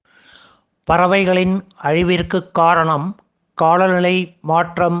பறவைகளின் அழிவிற்குக் காரணம் காலநிலை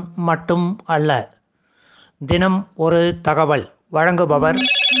மாற்றம் மட்டும் அல்ல. தினம் ஒரு தகவல். வழங்குபவர்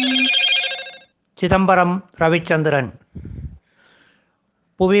சிதம்பரம் ரவிச்சந்திரன்.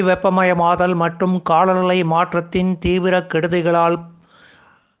 புவி வெப்பமயமாதல் மற்றும் காலநிலை மாற்றத்தின் தீவிர கெடுதிகளால்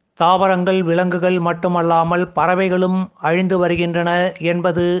தாவரங்கள், விலங்குகள் மட்டுமல்லாமல் பறவைகளும் அழிந்து வருகின்றன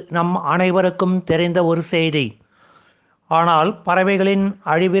என்பது நம் அனைவருக்கும் தெரிந்த ஒரு செய்தி. ஆனால் பறவைகளின்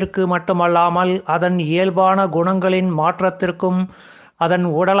அழிவிற்கு மட்டுமல்லாமல் அதன் இயல்பான குணங்களின் மாற்றத்திற்கும் அதன்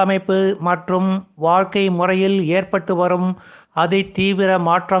உடலமைப்பு மற்றும் வாழ்க்கை முறையில் ஏற்பட்டு வரும் அதிதீவிர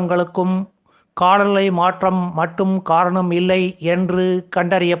மாற்றங்களுக்கும் காலநிலை மாற்றம் மட்டும் காரணம் இல்லை என்று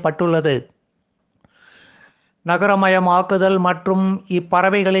கண்டறியப்பட்டுள்ளது. நகரமயமாக்குதல் மற்றும்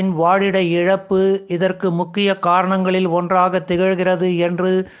இப்பறவைகளின் வாழிட இழப்பு இதற்கு முக்கிய காரணங்களில் ஒன்றாக திகழ்கிறது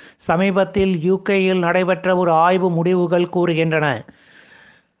என்று சமீபத்தில் யூகேயில் நடைபெற்ற ஒரு ஆய்வு முடிவுகள் கூறுகின்றன.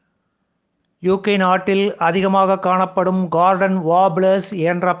 யூகே நாட்டில் அதிகமாக காணப்படும் கார்டன் வார்பிளர்ஸ்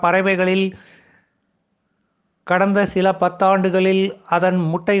என்ற பறவைகளில் கடந்த சில பத்தாண்டுகளில் அதன்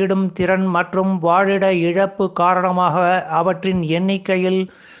முட்டையிடும் திறன் மற்றும் வாழிட இழப்பு காரணமாக அவற்றின் எண்ணிக்கையில்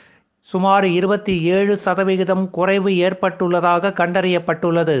சுமார் 27% குறைவு ஏற்பட்டுள்ளதாக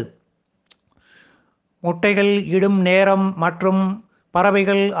கண்டறியப்பட்டுள்ளது. முட்டைகள் இடும் நேரம் மற்றும்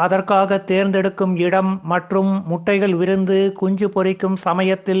பறவைகள் அதற்காக தேர்ந்தெடுக்கும் இடம் மற்றும் முட்டைகள் விரிந்து குஞ்சு பொரிக்கும்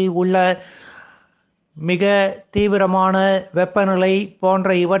சமயத்தில் உள்ள மிக தீவிரமான வெப்பநிலை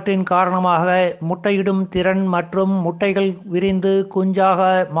போன்ற இவற்றின் காரணமாக முட்டையிடும் திறன் மற்றும் முட்டைகள் விரிந்து குஞ்சாக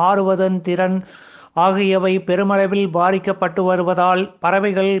மாறுவதன் திறன் ஆகியவை பெருமளவில் பாதிக்கப்பட்டு வருவதால்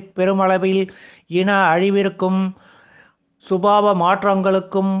பறவைகள் பெருமளவில் இன அழிவிற்கும் சுபாவ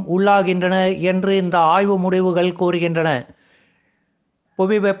மாற்றங்களுக்கும் உள்ளாகின்றன என்று இந்த ஆய்வு முடிவுகள் கூறுகின்றன.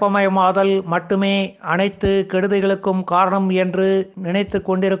 புவி வெப்பமயமாதல் மட்டுமே அனைத்து கெடுதிகளுக்கும் காரணம் என்று நினைத்து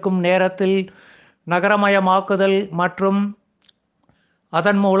கொண்டிருக்கும் நேரத்தில் நகரமயமாக்குதல் மற்றும்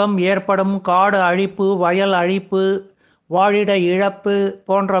அதன் மூலம் ஏற்படும் காடு அழிப்பு, வயல் அழிப்பு, வாழிட இழப்பு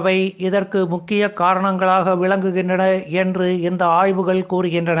போன்றவை இதற்கு முக்கிய காரணங்களாக விளங்குகின்றன என்று இந்த ஆய்வுகள்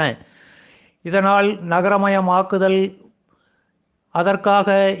கூறுகின்றன. இதனால் நகரமயமாக்குதல், அதற்காக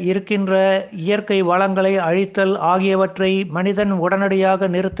இருக்கின்ற இயற்கை வளங்களை அழித்தல் ஆகியவற்றை மனிதன் உடனடியாக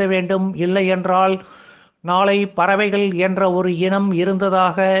நிறுத்த வேண்டும். இல்லையென்றால் நாளை பறவைகள் என்ற ஒரு இனம்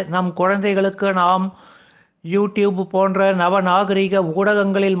இருந்ததாக நம் குழந்தைகளுக்கு நாம் யூடியூப் போன்ற நவநாகரிக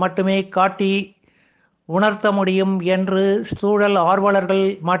ஊடகங்களில் மட்டுமே காட்டி உணர்த்த முடியும் என்று சூழல் ஆர்வலர்கள்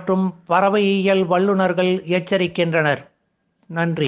மற்றும் பறவையியல் வல்லுநர்கள் எச்சரிக்கின்றனர். நன்றி.